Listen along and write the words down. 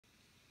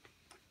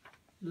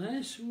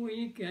Last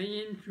week I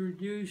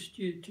introduced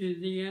you to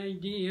the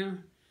idea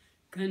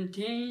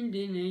contained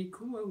in a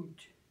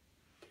quote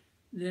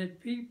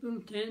that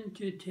people tend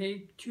to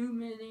take too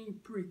many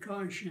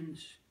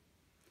precautions.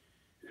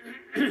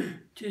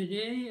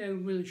 Today I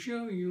will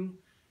show you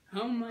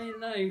how my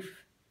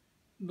life,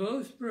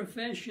 both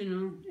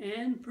professional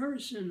and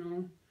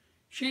personal,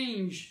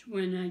 changed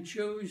when I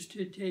chose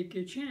to take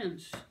a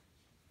chance.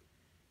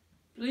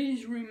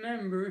 Please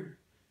remember,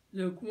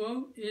 the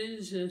quote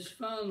is as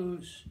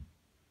follows: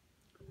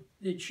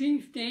 "The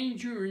chief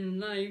danger in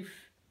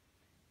life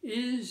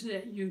is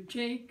that you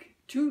take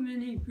too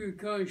many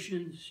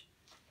precautions,"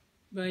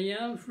 by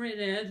Alfred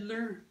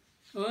Adler,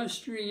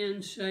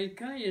 Austrian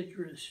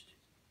psychiatrist.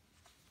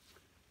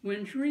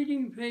 When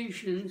treating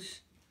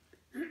patients,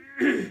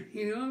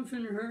 he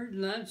often heard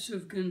lots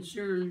of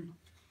concern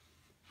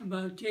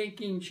about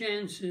taking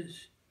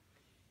chances.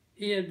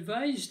 He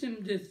advised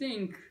them to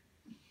think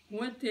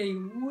what they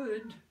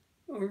would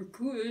or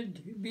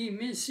could be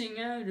missing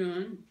out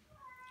on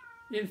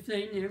if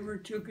they never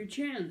took a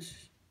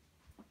chance.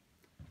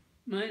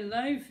 My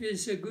life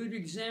is a good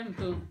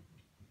example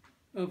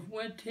of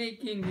what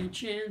taking a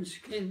chance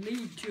can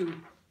lead to.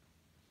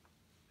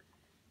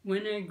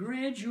 When I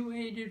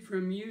graduated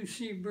from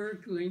UC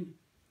Berkeley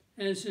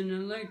as an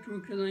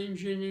electrical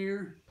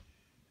engineer,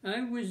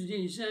 I was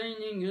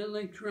designing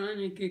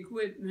electronic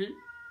equipment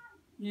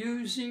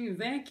using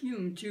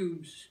vacuum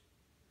tubes.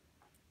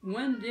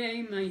 One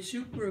day, my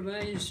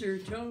supervisor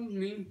told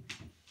me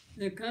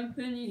the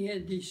company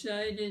had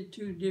decided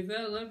to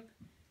develop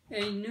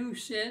a new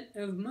set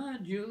of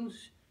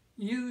modules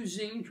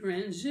using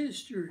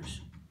transistors.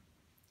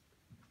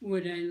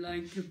 Would I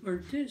like to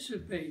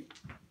participate?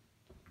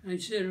 I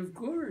said, of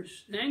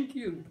course, thank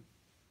you.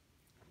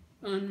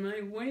 On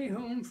my way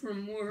home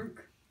from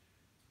work,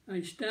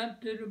 I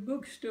stopped at a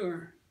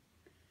bookstore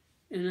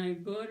and I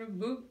bought a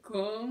book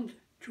called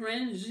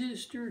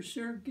Transistor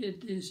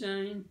Circuit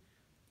Design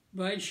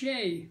by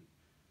Shea,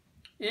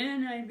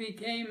 and I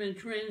became a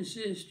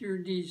transistor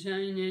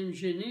design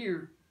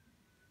engineer.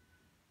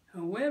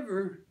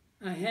 However,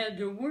 I had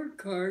to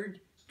work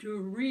hard to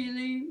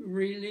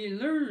really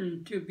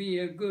learn to be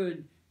a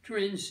good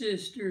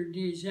transistor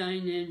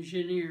design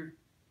engineer.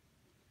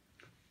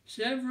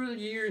 Several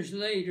years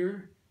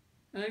later,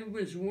 I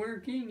was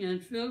working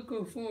at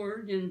Philco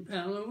Ford in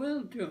Palo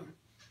Alto,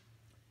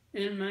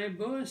 and my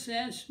boss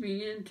asked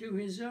me into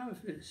his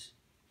office.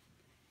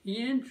 He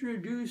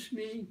introduced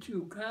me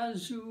to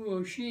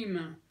Kazuo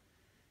Oshima,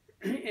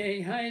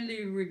 a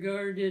highly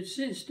regarded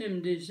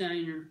system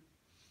designer.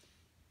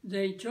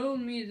 They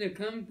told me the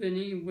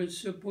company was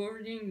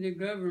supporting the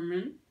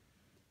government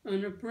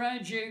on a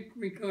project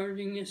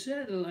regarding a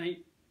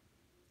satellite.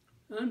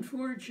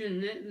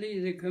 Unfortunately,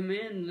 the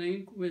command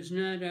link was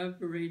not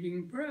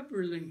operating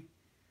properly,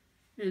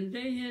 and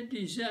they had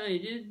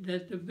decided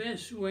that the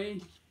best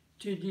way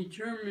to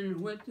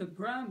determine what the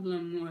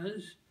problem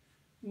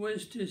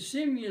was to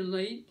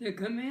simulate the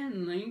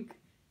command link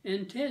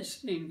and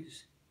test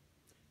things.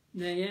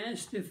 They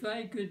asked if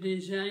I could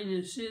design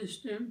a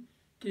system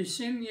to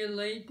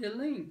simulate the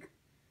link.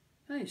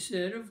 I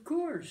said, of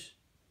course.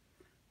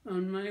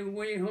 On my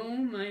way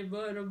home, I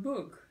bought a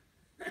book.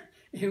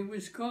 It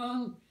was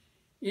called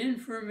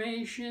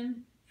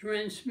Information,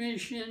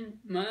 Transmission,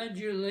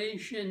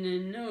 Modulation,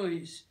 and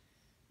Noise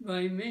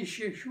by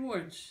Misha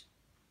Schwartz.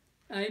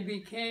 I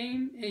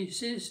became a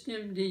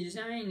system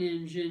design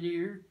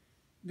engineer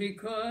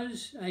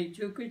because I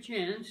took a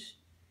chance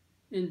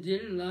and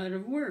did a lot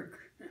of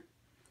work.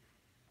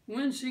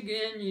 Once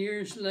again,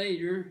 years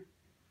later,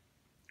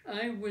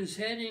 I was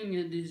heading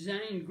a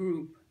design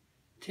group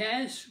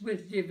tasked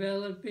with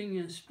developing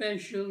a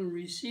special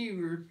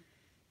receiver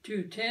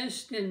to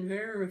test and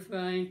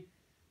verify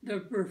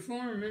the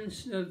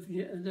performance of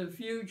the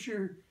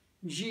future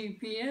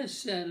GPS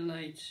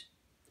satellites.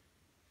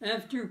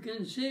 After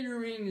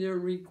considering the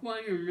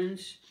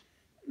requirements,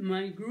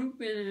 my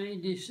group and I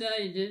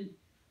decided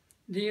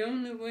the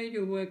only way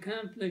to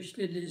accomplish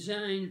the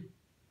design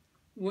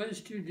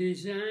was to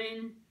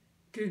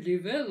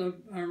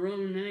develop our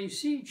own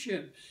IC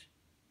chips.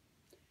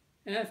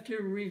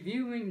 After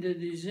reviewing the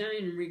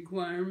design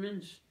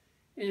requirements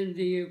and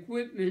the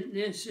equipment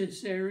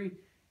necessary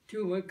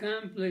to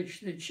accomplish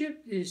the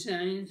chip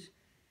designs,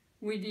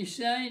 we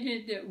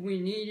decided that we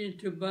needed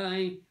to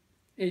buy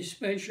a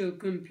special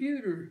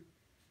computer,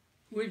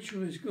 which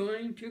was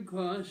going to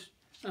cost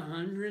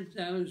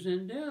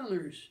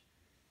 $100,000,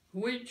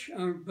 which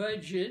our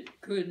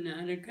budget could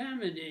not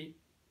accommodate.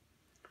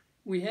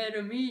 We had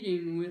a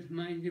meeting with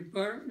my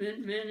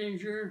department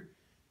manager,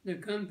 the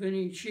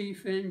company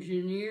chief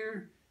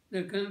engineer,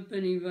 the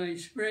company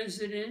vice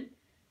president,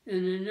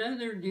 and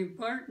another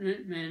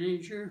department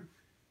manager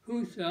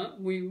who thought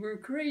we were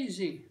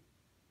crazy.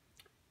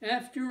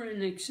 After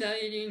an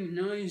exciting,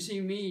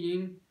 noisy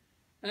meeting,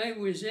 I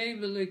was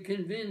able to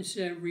convince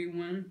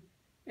everyone,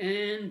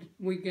 and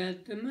we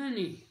got the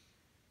money.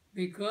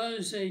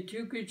 Because I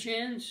took a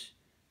chance,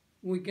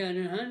 we got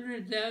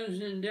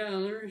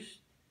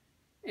 $100,000,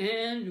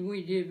 and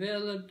we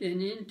developed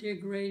an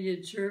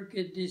integrated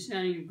circuit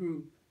design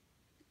group.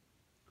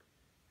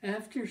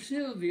 After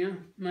Sylvia,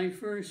 my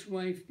first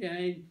wife,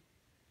 died,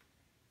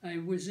 I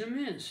was a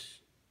mess.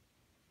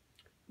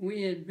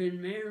 We had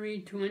been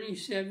married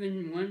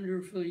 27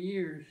 wonderful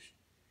years.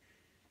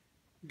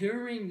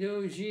 During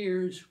those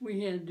years,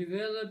 we had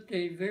developed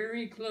a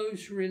very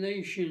close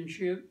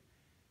relationship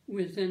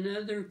with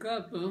another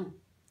couple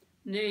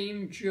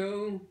named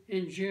Joe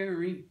and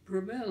Jerry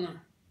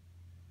Probella.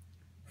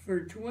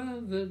 For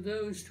 12 of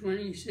those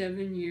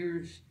 27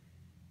 years,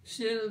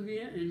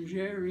 Sylvia and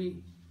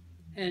Jerry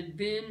had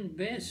been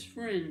best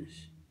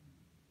friends.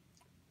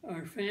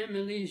 Our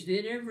families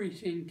did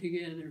everything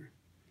together.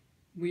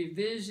 We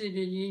visited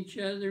each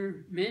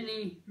other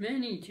many,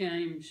 many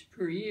times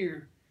per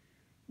year.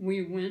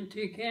 We went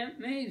to Camp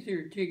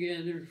Mather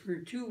together for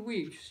 2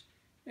 weeks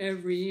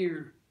every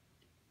year.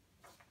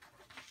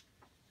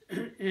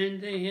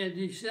 And they had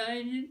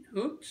decided,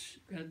 oops,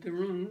 got the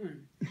wrong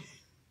one.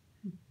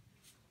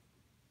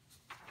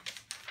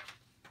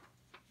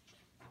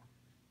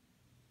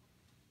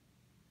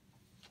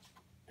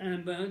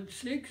 About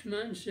 6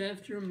 months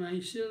after my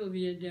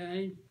Sylvia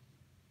died,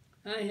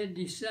 I had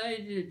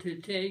decided to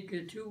take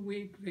a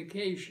 2-week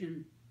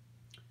vacation.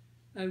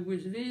 I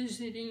was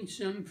visiting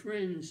some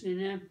friends in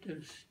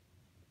Aptos,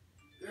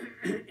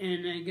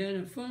 and I got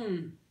a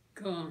phone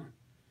call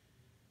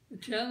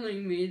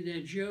telling me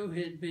that Joe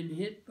had been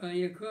hit by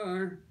a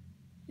car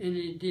and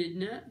it did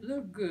not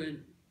look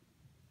good.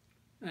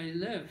 I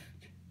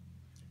left.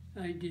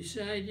 I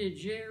decided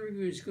Jerry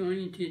was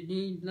going to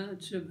need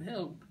lots of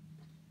help.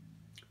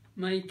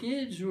 My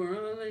kids were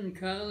all in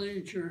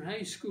college or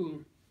high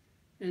school,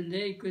 and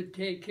they could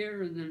take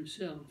care of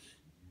themselves.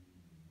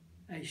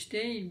 I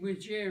stayed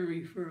with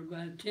Jerry for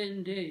about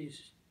 10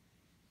 days,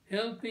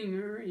 helping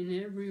her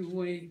in every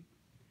way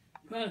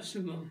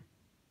possible.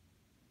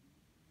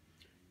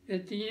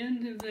 At the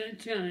end of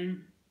that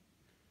time,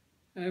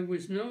 I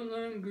was no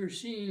longer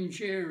seeing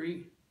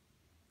Jerry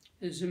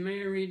as a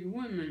married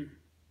woman.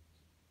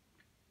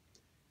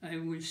 I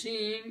was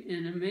seeing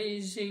an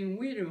amazing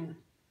widow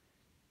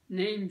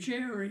named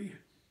Jerry.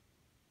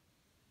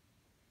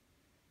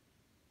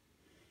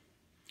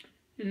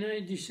 And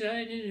I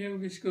decided I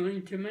was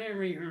going to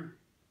marry her.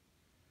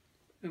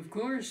 Of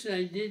course,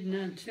 I did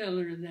not tell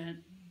her that.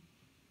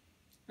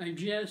 I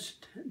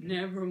just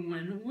never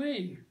went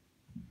away.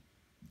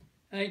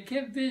 I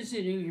kept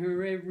visiting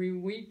her every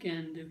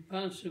weekend if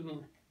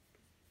possible,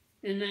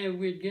 and I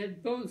would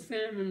get both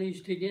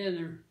families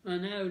together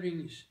on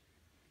outings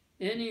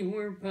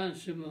anywhere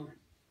possible.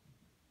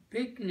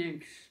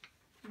 Picnics,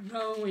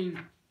 rowing,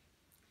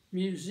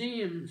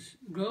 museums,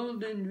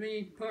 Golden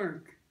Gate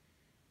Park.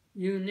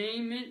 You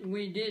name it,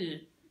 we did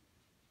it.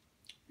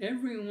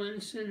 Every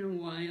once in a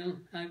while,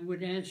 I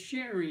would ask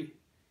Jerry,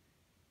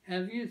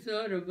 have you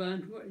thought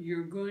about what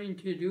you're going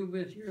to do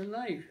with your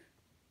life?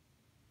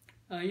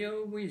 I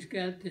always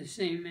got the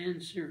same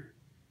answer.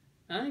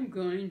 I'm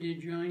going to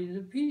join the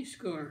Peace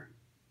Corps.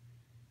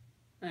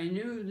 I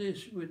knew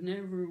this would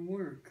never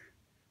work.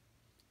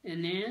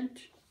 An ant,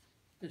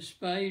 a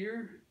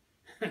spider,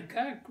 a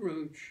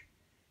cockroach,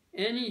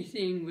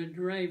 anything would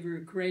drive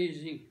her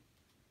crazy.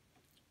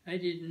 I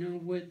didn't know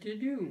what to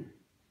do.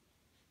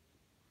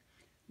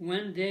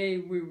 One day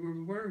we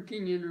were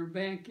working in her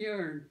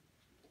backyard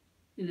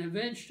in a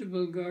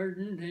vegetable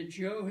garden that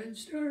Joe had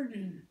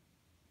started.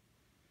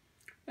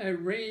 I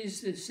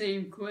raised the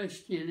same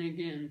question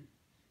again.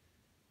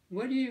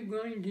 What are you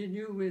going to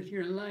do with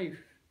your life?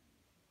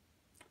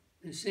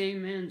 The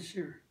same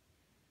answer.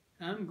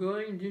 I'm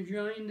going to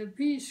join the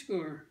Peace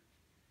Corps.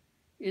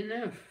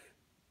 Enough.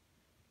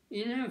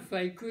 Enough,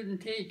 I couldn't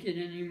take it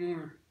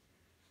anymore.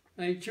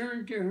 I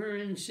turned to her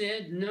and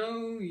said,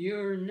 no,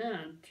 you're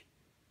not.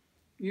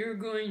 You're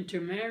going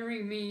to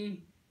marry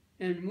me,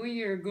 and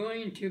we are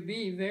going to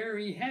be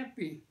very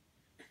happy.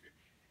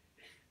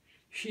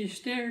 She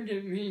stared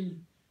at me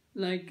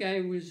like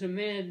I was a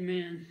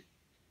madman,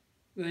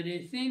 but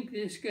I think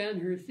this got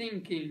her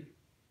thinking,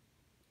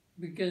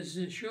 because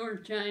a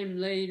short time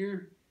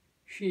later,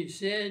 she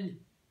said,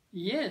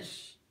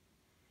 yes.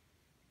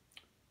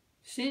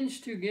 Since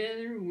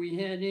together we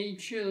had 8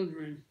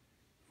 children,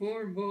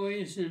 4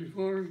 boys and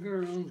 4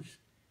 girls.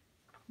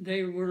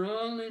 They were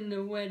all in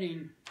the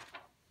wedding.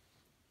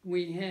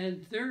 We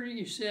had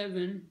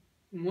 37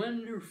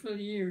 wonderful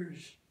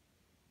years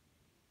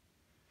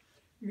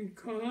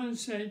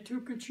because I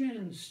took a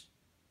chance.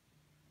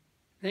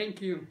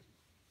 Thank you.